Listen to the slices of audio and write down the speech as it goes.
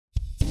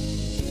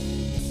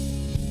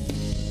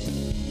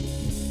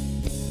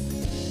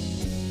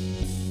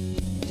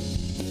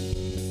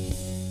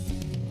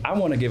I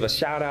want to give a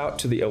shout out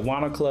to the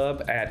Awana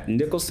Club at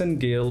Nicholson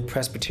Gill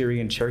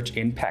Presbyterian Church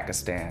in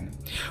Pakistan.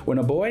 When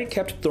a boy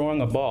kept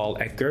throwing a ball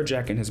at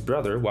Gurjak and his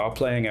brother while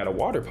playing at a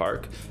water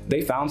park,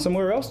 they found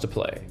somewhere else to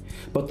play.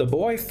 But the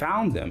boy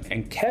found them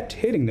and kept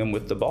hitting them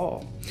with the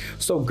ball.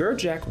 So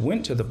Gurjak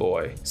went to the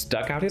boy,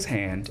 stuck out his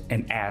hand,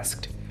 and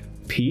asked,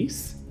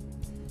 "Peace?"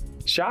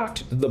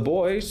 Shocked, the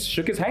boy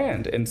shook his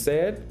hand and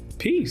said,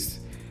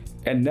 "Peace,"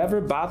 and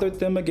never bothered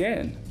them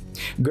again.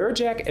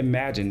 Gurjak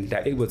imagined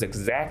that it was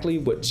exactly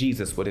what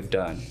Jesus would have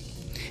done.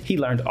 He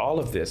learned all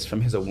of this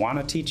from his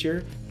Awana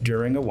teacher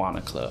during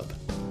Awana Club.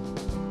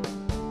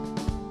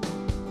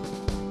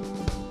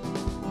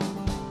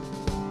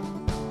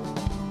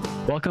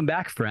 Welcome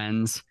back,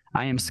 friends.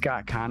 I am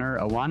Scott Connor,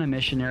 Awana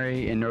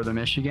missionary in Northern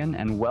Michigan,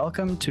 and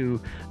welcome to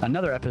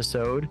another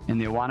episode in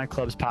the Awana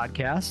Club's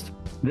podcast.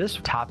 This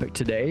topic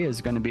today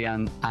is going to be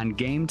on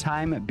game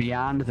time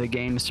beyond the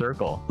game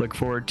circle. Look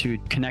forward to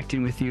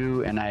connecting with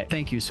you, and I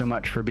thank you so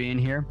much for being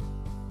here.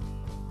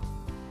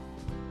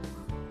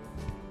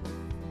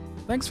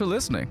 Thanks for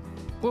listening.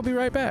 We'll be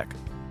right back.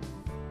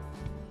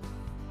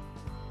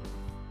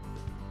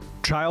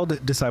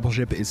 Child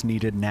discipleship is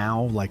needed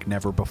now like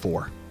never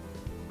before.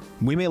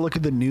 We may look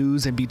at the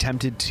news and be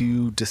tempted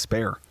to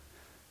despair.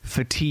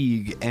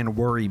 Fatigue and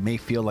worry may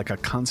feel like a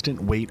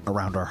constant weight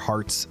around our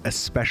hearts,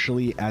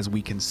 especially as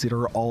we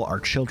consider all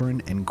our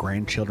children and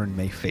grandchildren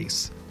may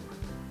face.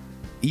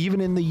 Even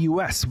in the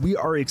US, we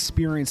are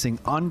experiencing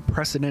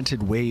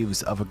unprecedented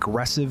waves of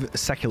aggressive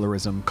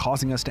secularism,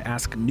 causing us to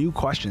ask new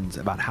questions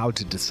about how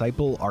to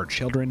disciple our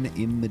children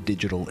in the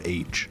digital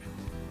age.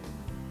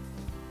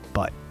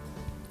 But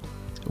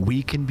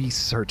we can be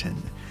certain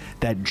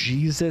that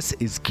Jesus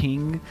is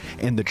King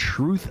and the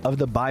truth of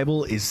the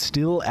Bible is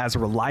still as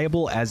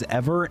reliable as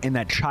ever, and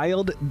that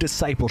child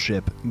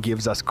discipleship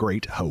gives us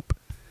great hope.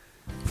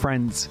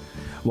 Friends,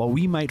 while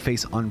we might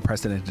face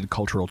unprecedented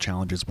cultural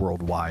challenges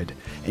worldwide,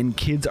 and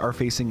kids are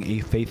facing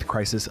a faith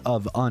crisis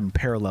of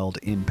unparalleled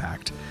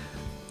impact,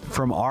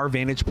 from our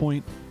vantage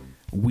point,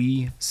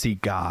 we see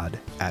God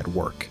at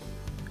work.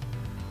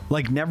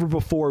 Like never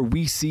before,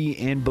 we see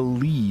and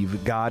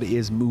believe God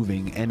is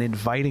moving and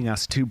inviting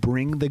us to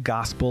bring the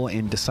gospel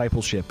and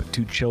discipleship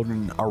to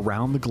children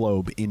around the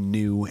globe in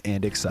new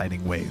and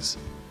exciting ways.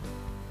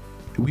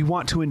 We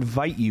want to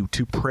invite you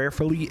to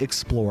prayerfully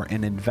explore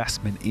an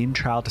investment in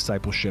child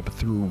discipleship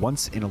through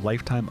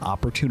once-in-a-lifetime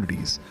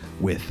opportunities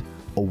with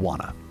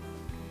Awana.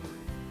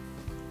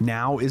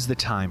 Now is the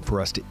time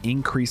for us to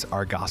increase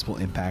our gospel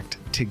impact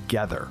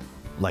together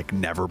like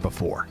never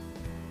before.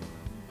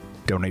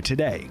 Donate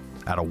today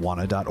at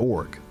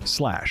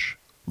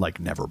awana.org/like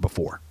never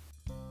before.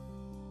 I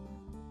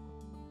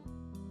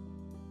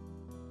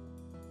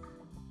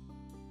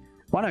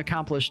want to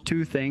accomplish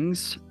two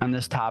things on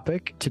this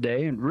topic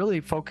today and really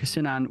focus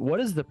in on what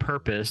is the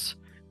purpose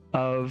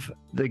of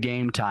the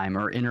game time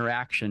or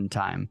interaction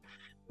time.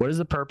 What is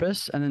the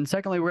purpose? And then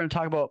secondly, we're going to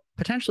talk about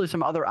potentially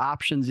some other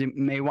options you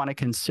may want to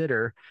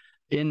consider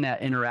in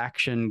that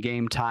interaction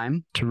game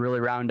time to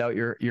really round out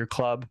your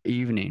club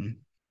evening.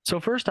 So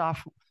first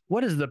off,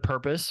 what is the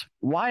purpose?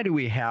 Why do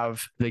we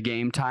have the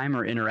game time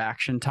or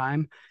interaction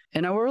time?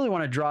 And I really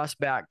want to draw us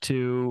back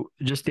to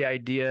just the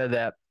idea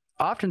that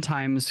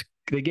oftentimes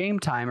the game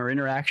time or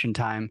interaction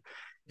time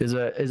is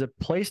a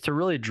place to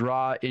really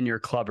draw in your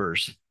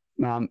clubbers.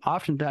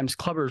 Oftentimes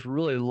clubbers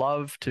really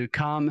love to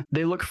come.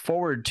 They look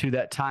forward to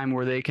that time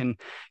where they can,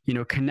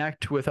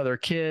 connect with other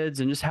kids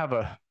and just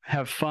have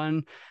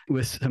fun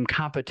with some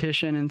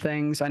competition and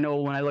things. I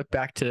know when I look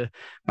back to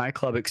my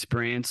club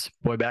experience,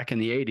 back in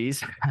the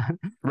 80s,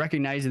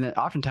 recognizing that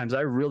oftentimes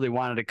I really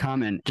wanted to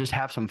come and just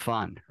have some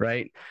fun,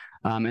 right?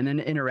 And then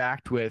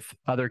interact with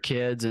other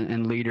kids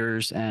and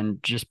leaders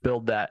and just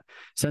build that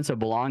sense of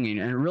belonging.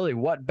 And really,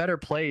 what better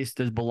place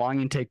does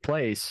belonging take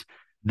place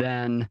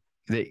than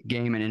the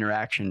game and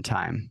interaction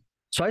time?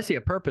 So I see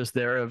a purpose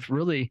there of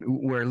really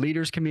where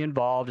leaders can be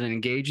involved and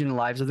engage in the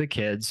lives of the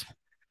kids,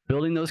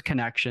 building those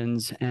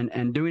connections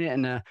and doing it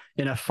in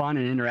a fun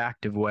and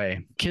interactive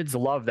way. Kids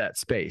love that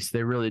space.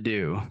 They really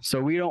do.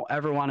 So we don't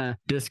ever want to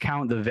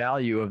discount the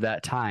value of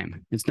that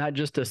time. It's not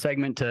just a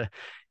segment to,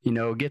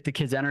 get the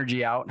kids'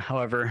 energy out.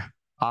 However,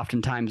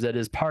 oftentimes that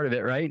is part of it,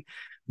 right?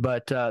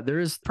 But there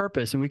is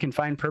purpose, and we can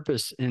find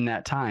purpose in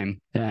that time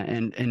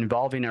and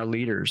involving our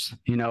leaders.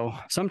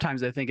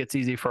 Sometimes I think it's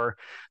easy for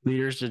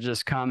leaders to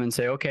just come and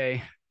say,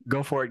 okay,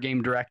 go for it,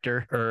 game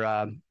director or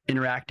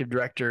interactive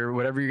director,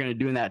 whatever you're going to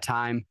do in that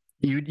time.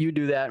 You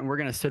do that, and we're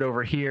going to sit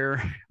over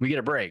here. We get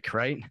a break,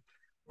 right?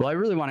 Well, I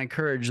really want to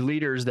encourage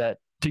leaders to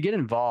get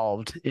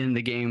involved in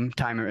the game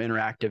time or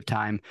interactive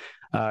time.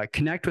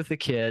 Connect with the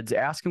kids,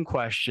 ask them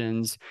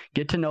questions,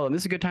 get to know them.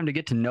 This is a good time to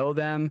get to know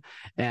them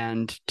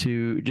and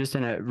to just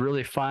in a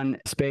really fun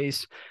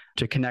space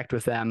to connect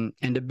with them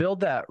and to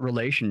build that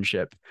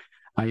relationship.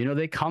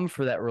 They come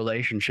for that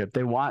relationship.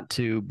 They want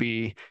to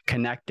be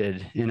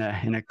connected in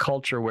a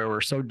culture where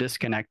we're so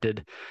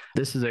disconnected.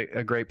 This is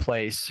a great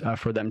place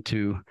for them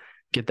to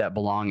get that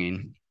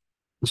belonging.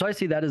 So I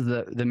see that as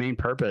the main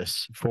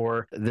purpose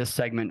for this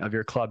segment of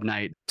your club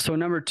night. So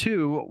number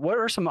 2, what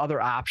are some other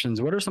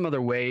options? What are some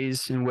other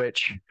ways in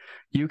which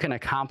you can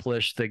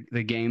accomplish the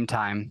game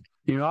time?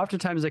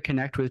 Oftentimes I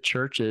connect with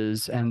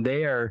churches and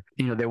they are,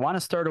 they want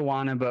to start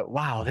Awana, but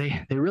wow,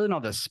 they really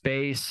don't have the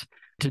space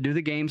to do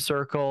the game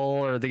circle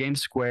or the game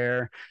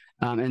square.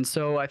 And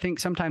so I think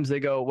sometimes they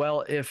go,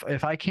 well,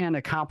 if I can't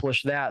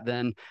accomplish that,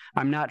 then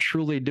I'm not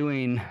truly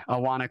doing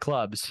Awana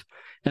clubs.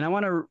 And I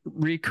want to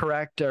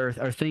recorrect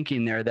our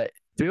thinking there that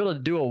to be able to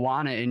do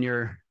Awana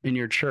in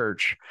your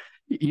church,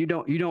 you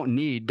don't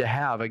need to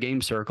have a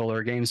game circle or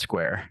a game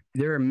square.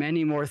 There are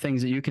many more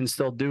things that you can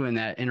still do in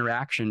that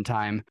interaction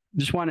time.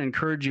 Just want to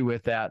encourage you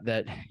with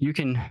that you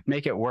can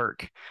make it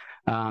work.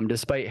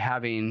 Despite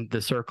having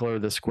the circle or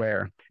the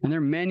square. And there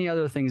are many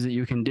other things that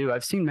you can do.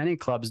 I've seen many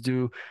clubs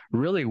do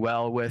really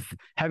well with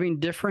having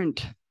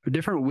different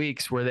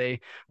weeks where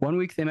one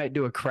week they might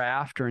do a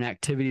craft or an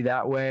activity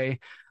that way.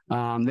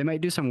 They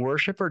might do some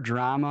worship or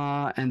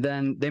drama, and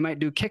then they might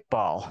do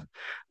kickball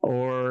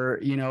or,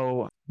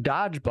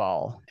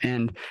 dodgeball.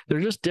 And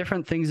there's just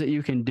different things that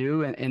you can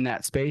do in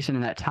that space and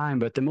in that time.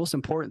 But the most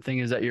important thing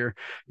is that you're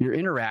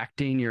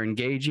interacting, you're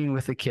engaging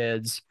with the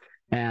kids,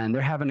 and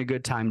they're having a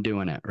good time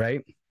doing it,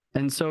 right?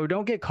 And so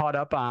don't get caught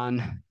up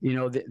on,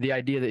 the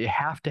idea that you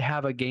have to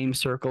have a game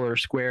circle or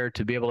square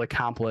to be able to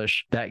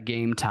accomplish that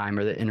game time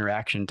or the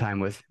interaction time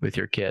with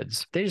your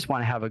kids. They just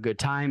want to have a good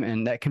time,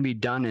 and that can be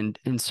done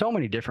in so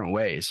many different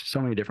ways,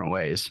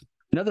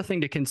 Another thing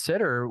to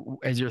consider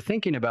as you're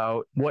thinking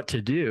about what to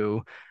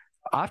do,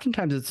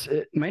 oftentimes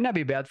it might not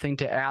be a bad thing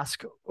to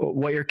ask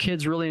what your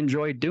kids really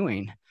enjoy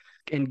doing.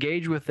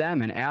 Engage with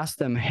them and ask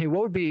them, hey,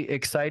 what would be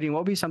exciting?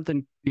 What would be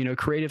something,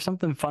 creative,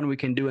 something fun we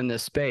can do in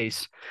this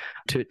space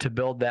to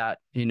build that,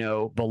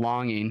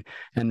 belonging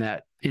and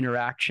that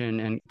interaction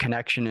and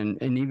connection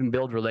and even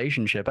build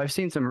relationship. I've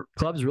seen some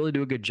clubs really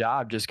do a good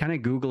job just kind of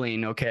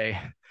Googling, okay,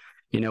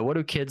 what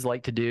do kids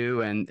like to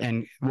do?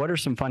 And what are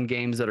some fun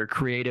games that are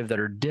creative, that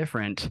are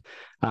different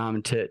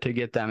to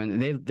get them?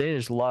 And they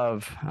just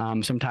love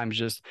sometimes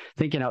just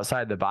thinking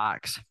outside the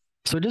box.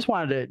 So just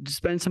wanted to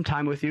spend some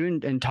time with you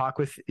and talk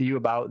with you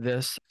about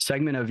this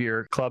segment of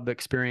your club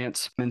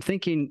experience and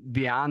thinking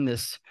beyond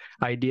this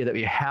idea that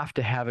you have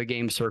to have a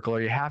game circle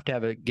or you have to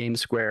have a game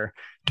square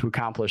to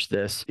accomplish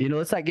this.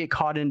 Let's not get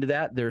caught into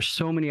that. There's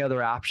so many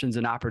other options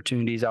and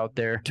opportunities out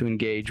there to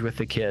engage with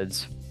the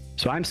kids.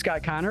 So I'm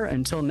Scott Connor.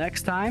 Until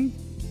next time,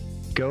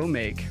 go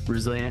make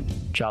resilient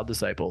child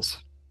disciples.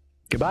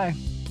 Goodbye.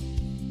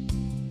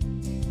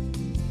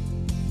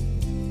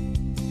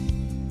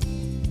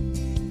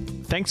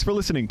 Thanks for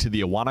listening to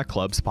the Awana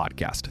Clubs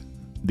podcast.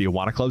 The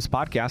Awana Clubs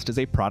podcast is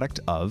a product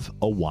of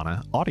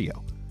Awana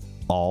Audio.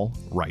 All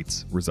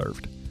rights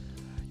reserved.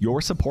 Your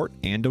support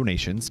and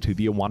donations to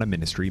the Awana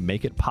ministry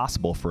make it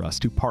possible for us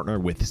to partner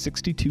with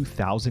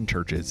 62,000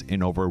 churches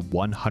in over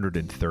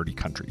 130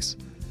 countries.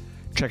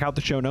 Check out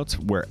the show notes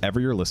wherever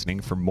you're listening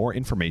for more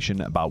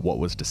information about what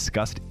was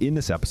discussed in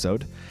this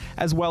episode,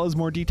 as well as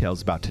more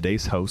details about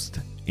today's host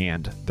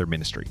and their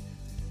ministry.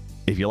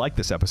 If you like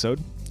this episode,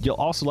 you'll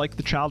also like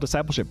the Child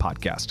Discipleship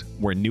Podcast,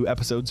 where new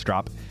episodes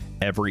drop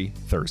every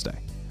Thursday.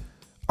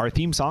 Our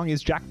theme song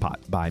is Jackpot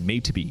by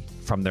Made to Be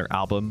from their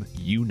album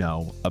You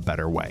Know a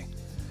Better Way.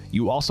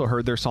 You also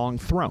heard their song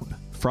Throne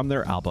from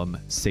their album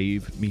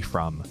Save Me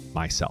From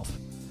Myself.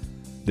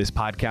 This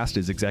podcast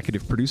is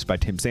executive produced by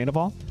Tim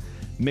Sandoval,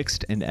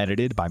 mixed and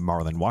edited by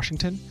Marlon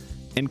Washington,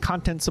 and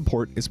content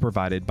support is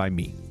provided by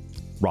me,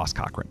 Ross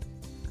Cochran.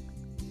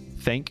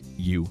 Thank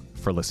you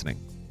for listening.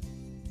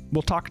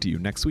 We'll talk to you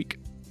next week.